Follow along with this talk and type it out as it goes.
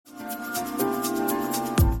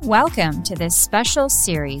Welcome to this special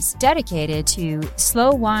series dedicated to slow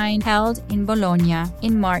wine held in Bologna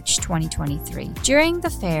in March 2023. During the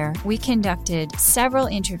fair, we conducted several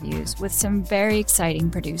interviews with some very exciting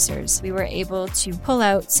producers. We were able to pull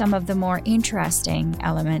out some of the more interesting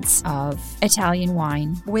elements of Italian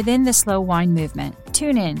wine within the slow wine movement.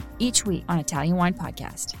 Tune in each week on Italian Wine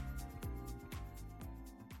Podcast.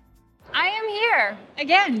 I am here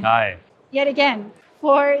again. Hi. Yet again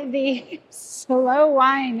for the Slow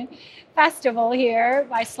Wine Festival here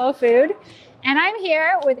by Slow Food. And I'm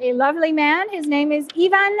here with a lovely man. His name is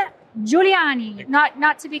Ivan Giuliani,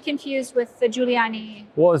 not to be confused with the Giuliani.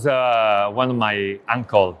 Was one of my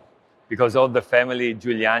uncle, because all the family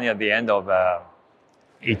Giuliani at the end of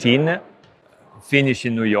 18 finished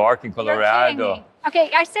in New York, in Colorado. Okay,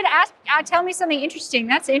 I said tell me something interesting.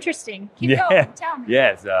 That's interesting. Keep going, tell me.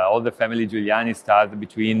 Yes, all the family Giuliani started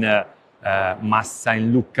between Massa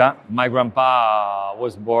and Lucca. My grandpa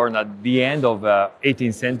was born at the end of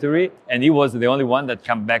 18th century, and he was the only one that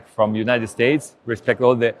came back from United States. Respect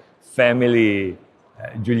all the family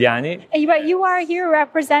Giuliani. But you are here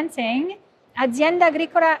representing Azienda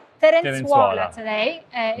Agricola Terenzuola today.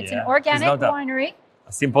 It's an organic winery.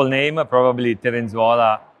 A simple name, probably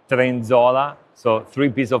Terenzuola. So 3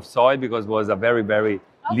 pieces of soil, because it was a very, very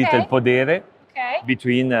little podere.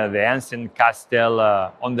 Between the ancient castle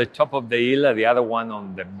on the top of the hill, the other one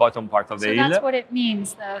on the bottom part of the hill. So that's what it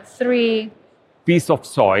means, the 3 pieces of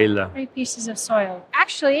soil. 3 pieces of soil.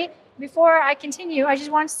 Actually, before I continue, I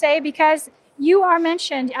just want to say, because you are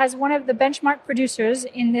mentioned as one of the benchmark producers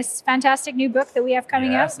in this fantastic new book that we have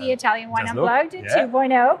coming out, The Italian Wine Unplugged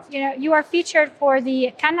 2.0. You are featured for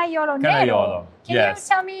the Canaiolo Nero. Can you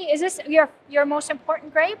tell me, is this your most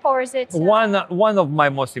important grape, or is it... One of my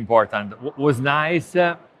most important. Was nice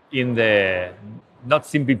in the not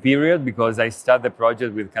simple period, because I started the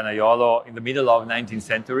project with Canaiolo in the middle of 19th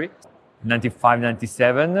century, 95,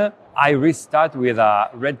 97. I restart with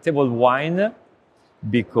a red table wine,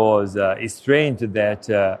 because it's strange that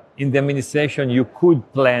in the administration you could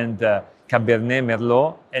plant Cabernet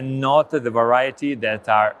Merlot and not the variety that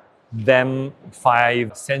are them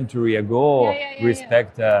 5 centuries ago,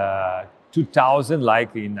 respect 2000,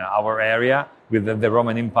 like in our area with the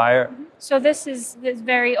Roman Empire. Mm-hmm. So this is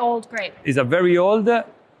very old grape. It's a very old.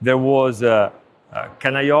 There was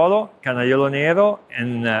Canaiolo Nero,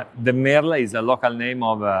 and the Merla is a local name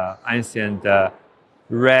of ancient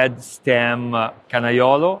red stem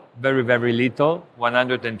Canaiolo, very, very little,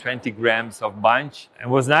 120 grams of bunch. It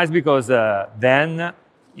was nice because then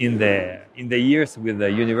in the years with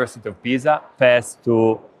the University of Pisa, passed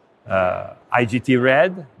to IGT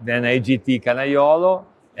Red, then IGT Canaiolo,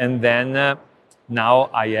 and then now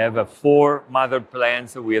I have 4 mother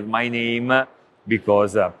plants with my name,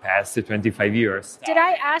 because past 25 years. Did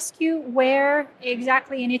I ask you where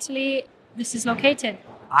exactly in Italy this is located?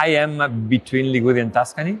 I am between Liguria and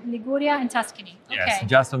Tuscany. Liguria and Tuscany. Okay. Yes,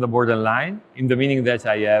 just on the borderline. In the meaning that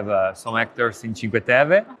I have some hectares in Cinque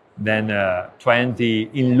Terre, then 20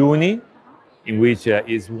 in Luni, in which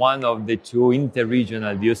is one of the 2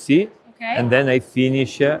 interregional DOC. Okay. And then I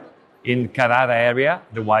finish in Carrara area,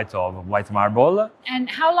 the white marble. And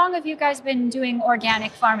how long have you guys been doing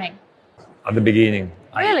organic farming? At the beginning.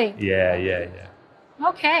 Really? Yeah.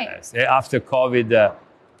 Okay. Yes. After COVID,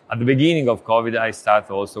 at the beginning of COVID, I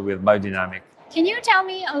started also with biodynamic. Can you tell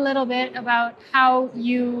me a little bit about how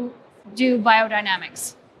you do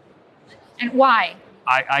biodynamics and why?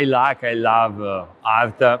 I love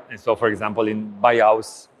art. And so, for example, in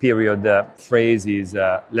Bauhaus period, the phrase is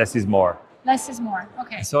less is more. Less is more,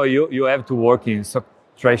 okay. So you have to work in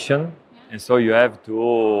subtraction. And so you have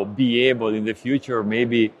to be able in the future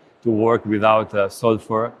maybe to work without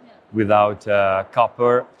sulfur, without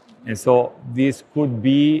copper. And so this could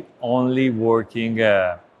be only working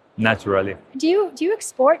naturally. Do you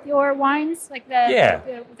export your wines, like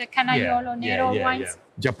the Canaiolo Nero wines? Yeah.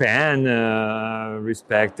 Japan,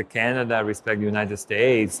 respect Canada, respect the United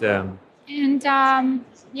States. I didn't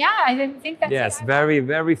think that's... Yes, very,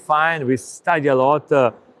 very fine. We study a lot.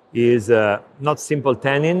 Is not simple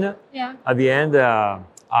tannin. Yeah. At the end,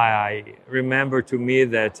 I remember to me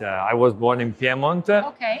that I was born in Piedmont.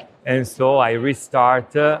 Okay. And so I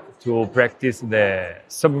restart to practice the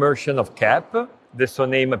submersion of cap, the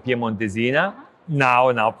Sonema Piemontesina.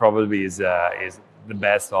 Now probably is the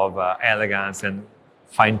best of elegance and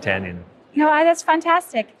fine tannin. No, that's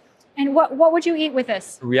fantastic. And what would you eat with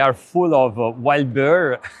this? We are full of wild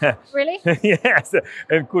boar. Really? Yes,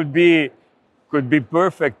 it could be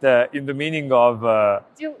perfect in the meaning of...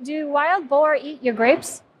 Do wild boar eat your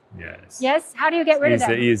grapes? Yes. Yes? How do you get rid of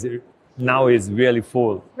them? Now is really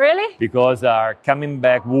full. Really? Because are coming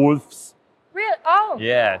back wolves Oh.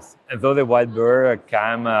 Yes. And so the white bird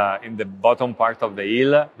came in the bottom part of the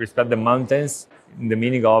hill, respect the mountains, in the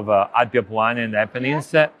meaning of Alpi Apuane and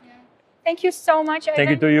Apennines. Yeah. Thank you so much, Ivan. Thank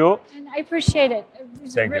you to you. And I appreciate it. It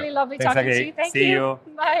was Thank really you. lovely Thanks, talking to Agri. you. Thank See you.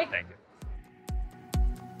 you. Bye. Thank you.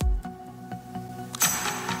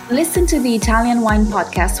 Listen to the Italian Wine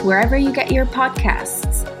Podcast wherever you get your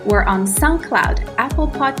podcasts. We're on SoundCloud, Apple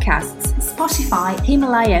Podcasts, Spotify,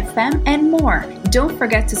 Himalaya FM, and more. Don't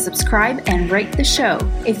forget to subscribe and rate the show.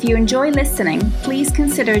 If you enjoy listening, please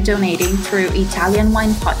consider donating through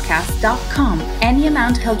ItalianWinePodcast.com. Any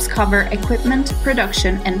amount helps cover equipment,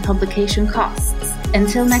 production, and publication costs.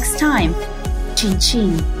 Until next time, cin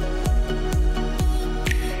cin.